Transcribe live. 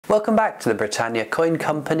Welcome back to the Britannia Coin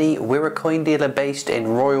Company. We're a coin dealer based in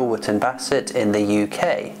Royal Wootton Bassett in the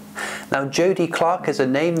UK. Now, Jody Clark is a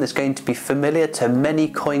name that's going to be familiar to many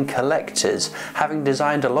coin collectors, having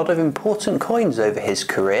designed a lot of important coins over his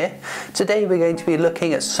career. Today we're going to be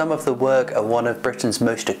looking at some of the work of one of Britain's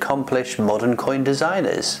most accomplished modern coin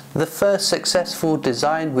designers. The first successful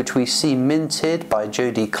design which we see minted by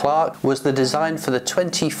Jody Clark was the design for the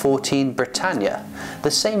 2014 Britannia,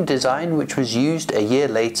 the same design which was used a year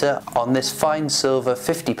later on this fine silver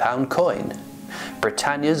 £50 coin.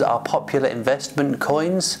 Britannias are popular investment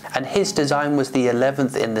coins, and his design was the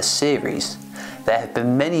 11th in the series. There have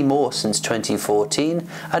been many more since 2014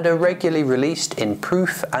 and are regularly released in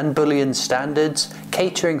proof and bullion standards,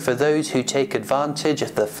 catering for those who take advantage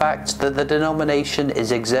of the fact that the denomination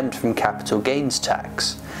is exempt from capital gains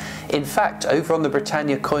tax. In fact, over on the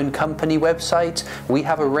Britannia Coin Company website, we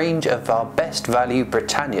have a range of our best value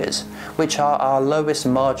Britannias, which are our lowest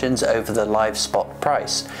margins over the live spot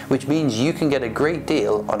price, which means you can get a great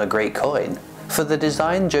deal on a great coin. For the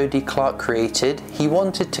design Jody Clark created, he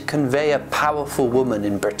wanted to convey a powerful woman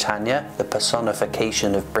in Britannia, the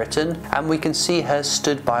personification of Britain, and we can see her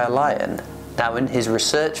stood by a lion. Now, in his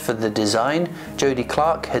research for the design, Jody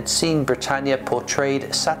Clark had seen Britannia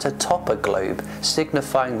portrayed sat atop a globe,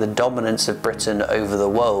 signifying the dominance of Britain over the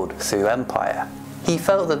world through empire. He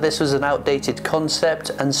felt that this was an outdated concept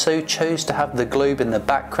and so chose to have the globe in the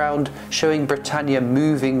background, showing Britannia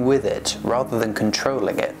moving with it rather than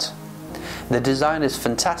controlling it. The design is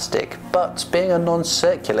fantastic, but being a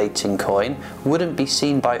non-circulating coin wouldn't be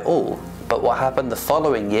seen by all. But what happened the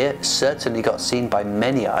following year certainly got seen by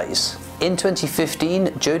many eyes. In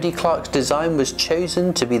 2015, Jody Clark's design was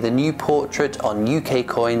chosen to be the new portrait on UK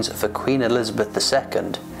coins for Queen Elizabeth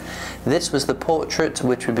II. This was the portrait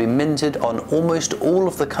which would be minted on almost all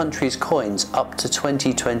of the country's coins up to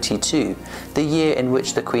 2022, the year in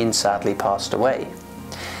which the Queen sadly passed away.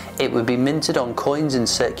 It would be minted on coins in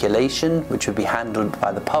circulation, which would be handled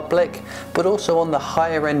by the public, but also on the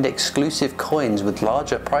higher end exclusive coins with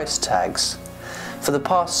larger price tags. For the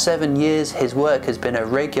past 7 years, his work has been a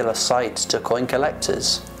regular sight to coin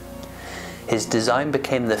collectors. His design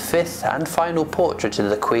became the 5th and final portrait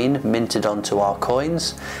of the Queen minted onto our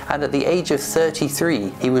coins, and at the age of 33,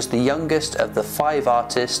 he was the youngest of the 5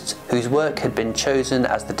 artists whose work had been chosen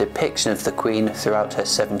as the depiction of the Queen throughout her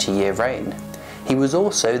 70-year reign. He was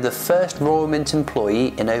also the first Royal Mint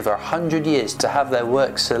employee in over 100 years to have their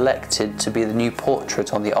work selected to be the new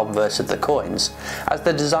portrait on the obverse of the coins, as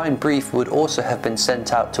the design brief would also have been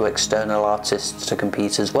sent out to external artists to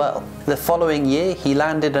compete as well. The following year, he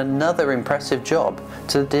landed another impressive job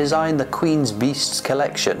to design the Queen's Beasts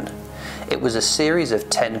collection. It was a series of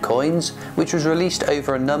 10 coins, which was released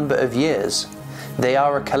over a number of years. They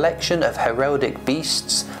are a collection of heraldic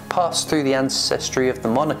beasts passed through the ancestry of the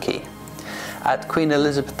monarchy. At Queen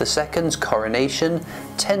Elizabeth II's coronation,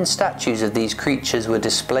 10 statues of these creatures were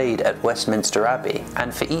displayed at Westminster Abbey,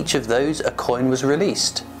 and for each of those a coin was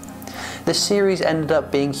released. The series ended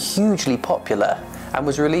up being hugely popular and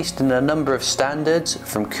was released in a number of standards,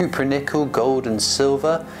 from copper nickel, gold and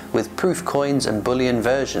silver, with proof coins and bullion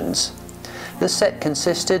versions. The set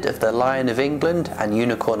consisted of the Lion of England and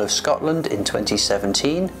Unicorn of Scotland in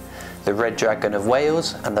 2017, the Red Dragon of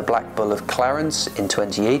Wales and the Black Bull of Clarence in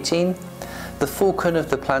 2018, the Falcon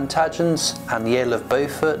of the Plantagens and the Ale of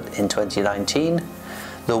Beaufort in 2019,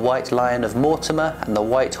 the White Lion of Mortimer and the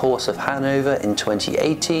White Horse of Hanover in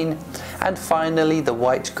 2018, and finally the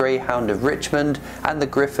White Greyhound of Richmond and the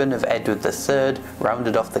Griffin of Edward III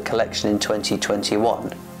rounded off the collection in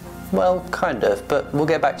 2021. Well, kind of, but we'll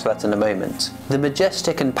get back to that in a moment. The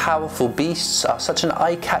majestic and powerful beasts are such an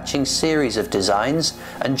eye-catching series of designs,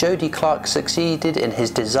 and Jody Clark succeeded in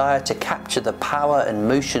his desire to capture the power and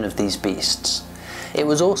motion of these beasts. It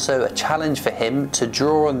was also a challenge for him to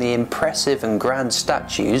draw on the impressive and grand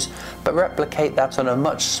statues, but replicate that on a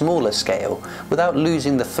much smaller scale, without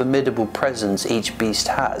losing the formidable presence each beast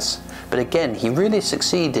has. But again, he really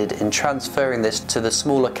succeeded in transferring this to the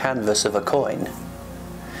smaller canvas of a coin.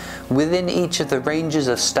 Within each of the ranges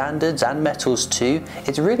of standards and metals too,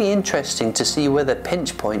 it's really interesting to see where the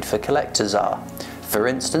pinch point for collectors are. For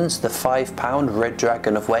instance, the £5 Red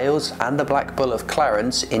Dragon of Wales and the Black Bull of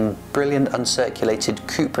Clarence in brilliant uncirculated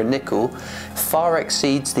copper nickel far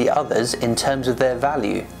exceeds the others in terms of their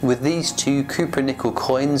value, with these two copper nickel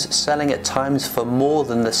coins selling at times for more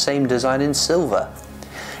than the same design in silver.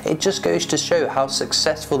 It just goes to show how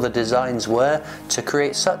successful the designs were to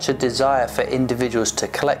create such a desire for individuals to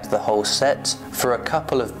collect the whole set, for a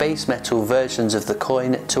couple of base metal versions of the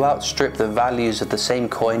coin to outstrip the values of the same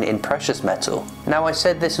coin in precious metal. Now, I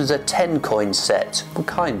said this was a 10 coin set, well,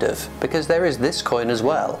 kind of, because there is this coin as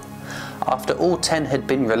well. After all 10 had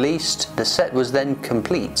been released, the set was then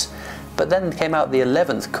complete, but then came out the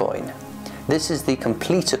 11th coin. This is the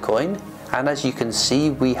completer coin, and as you can see,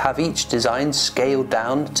 we have each design scaled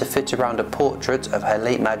down to fit around a portrait of Her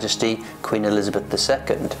late Majesty Queen Elizabeth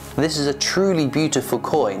II. This is a truly beautiful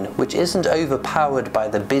coin, which isn't overpowered by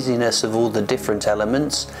the busyness of all the different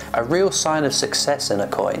elements, a real sign of success in a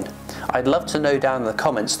coin. I'd love to know down in the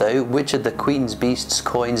comments though, which of the Queen's Beasts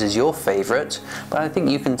coins is your favourite, but I think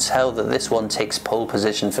you can tell that this one takes pole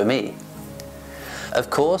position for me. Of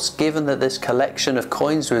course, given that this collection of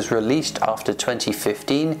coins was released after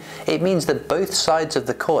 2015, it means that both sides of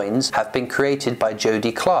the coins have been created by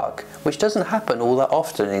Jody Clark, which doesn't happen all that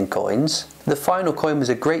often in coins. The final coin was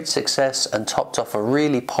a great success and topped off a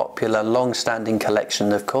really popular long-standing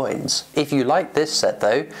collection of coins. If you like this set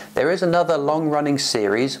though, there is another long-running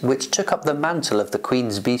series which took up the mantle of the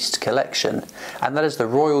Queen's Beasts collection, and that is the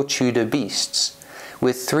Royal Tudor Beasts.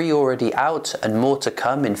 With 3 already out and more to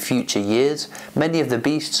come in future years, many of the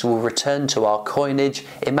beasts will return to our coinage,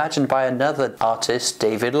 imagined by another artist,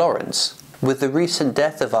 David Lawrence. With the recent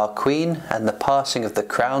death of our Queen and the passing of the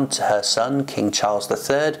crown to her son, King Charles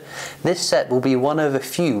III, this set will be one of a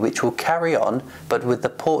few which will carry on, but with the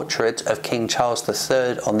portrait of King Charles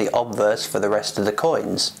III on the obverse for the rest of the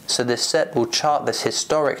coins. So this set will chart this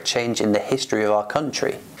historic change in the history of our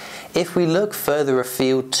country. If we look further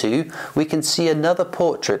afield too, we can see another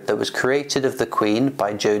portrait that was created of the Queen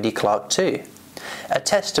by Jody Clark too. A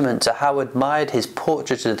testament to how admired his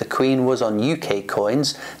portrait of the Queen was on UK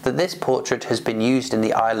coins, that this portrait has been used in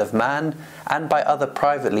the Isle of Man and by other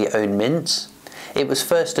privately owned mints. It was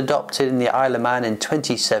first adopted in the Isle of Man in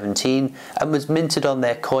 2017 and was minted on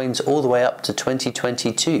their coins all the way up to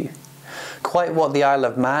 2022. Quite what the Isle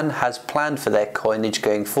of Man has planned for their coinage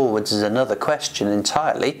going forwards is another question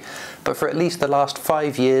entirely, but for at least the last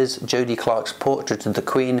 5 years, Jody Clark's portrait of the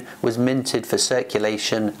Queen was minted for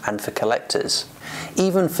circulation and for collectors.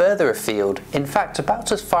 Even further afield, in fact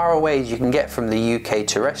about as far away as you can get from the UK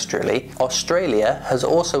terrestrially, Australia has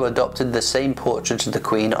also adopted the same portrait of the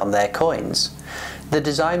Queen on their coins. The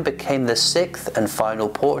design became the 6th and final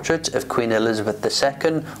portrait of Queen Elizabeth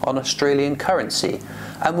II on Australian currency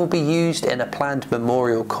and will be used in a planned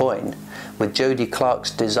memorial coin, with Jody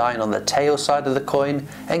Clark's design on the tail side of the coin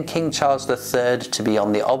and King Charles III to be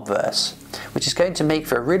on the obverse, which is going to make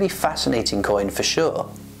for a really fascinating coin for sure.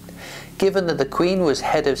 Given that the Queen was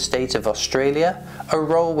head of state of Australia, a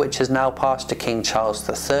role which has now passed to King Charles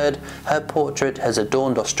III, her portrait has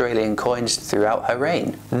adorned Australian coins throughout her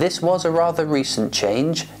reign. This was a rather recent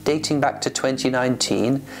change, dating back to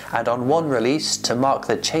 2019, and on one release, to mark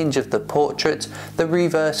the change of the portrait, the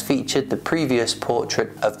reverse featured the previous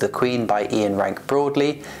portrait of the Queen by Ian Rank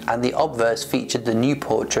Broadley, and the obverse featured the new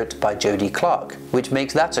portrait by Jody Clark, which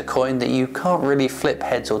makes that a coin that you can't really flip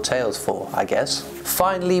heads or tails for, I guess.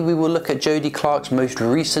 Finally, we will look at Jody Clark's most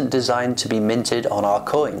recent design to be minted on our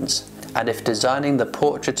coins. And if designing the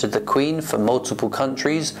portrait of the Queen for multiple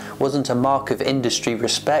countries wasn't a mark of industry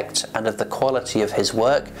respect and of the quality of his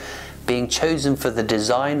work, being chosen for the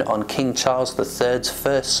design on King Charles III's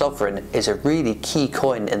first sovereign is a really key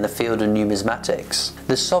coin in the field of numismatics.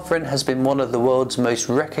 The sovereign has been one of the world's most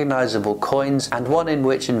recognisable coins and one in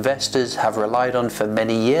which investors have relied on for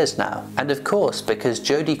many years now. And of course, because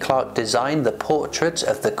Jody Clark designed the portrait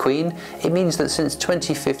of the Queen, it means that since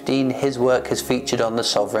 2015 his work has featured on the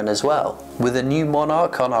sovereign as well. With a new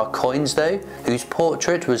monarch on our coins though, whose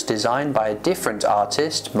portrait was designed by a different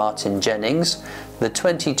artist, Martin Jennings, the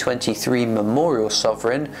 2023 Memorial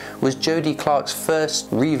Sovereign was Jody Clark's first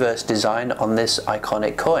reverse design on this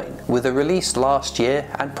iconic coin. With a release last year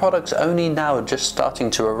and products only now just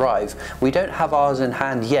starting to arrive, we don't have ours in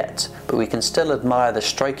hand yet, but we can still admire the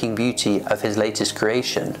striking beauty of his latest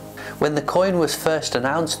creation. When the coin was first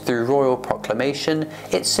announced through royal proclamation,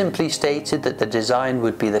 it simply stated that the design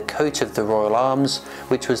would be the coat of the royal arms,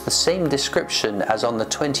 which was the same description as on the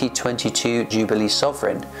 2022 Jubilee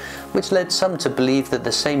Sovereign, which led some to believe that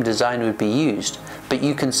the same design would be used, but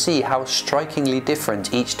you can see how strikingly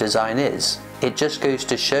different each design is. It just goes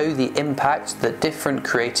to show the impact that different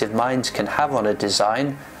creative minds can have on a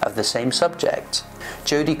design of the same subject.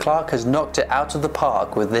 Jody Clark has knocked it out of the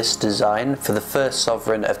park with this design for the first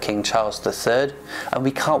sovereign of King Charles III, and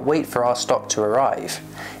we can't wait for our stock to arrive.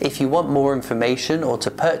 If you want more information or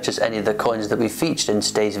to purchase any of the coins that we featured in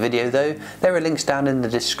today's video though, there are links down in the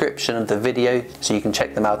description of the video so you can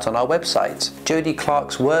check them out on our website. Jody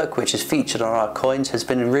Clark's work, which is featured on our coins, has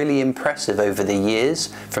been really impressive over the years,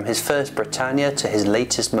 from his first Britannia to his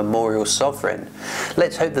latest memorial sovereign.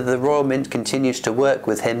 Let's hope that the Royal Mint continues to work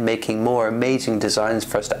with him, making more amazing designs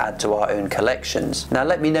for us to add to our own collections. Now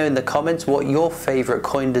let me know in the comments what your favourite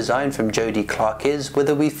coin design from Jody Clark is,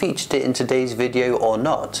 whether we featured it in today's video or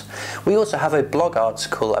not. We also have a blog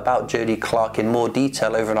article about Jody Clark in more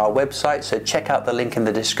detail over on our website, so check out the link in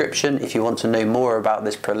the description if you want to know more about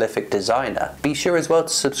this prolific designer. Be sure as well to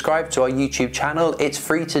subscribe to our YouTube channel. It's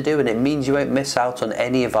free to do and it means you won't miss out on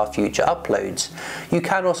any of our future uploads. You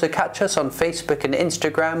can also catch us on Facebook and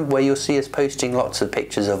Instagram, where you'll see us posting lots of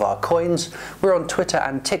pictures of our coins. We're on Twitter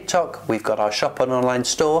and TikTok. We've got our shop and online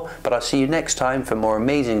store, but I'll see you next time for more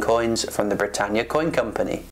amazing coins from the Britannia Coin Company.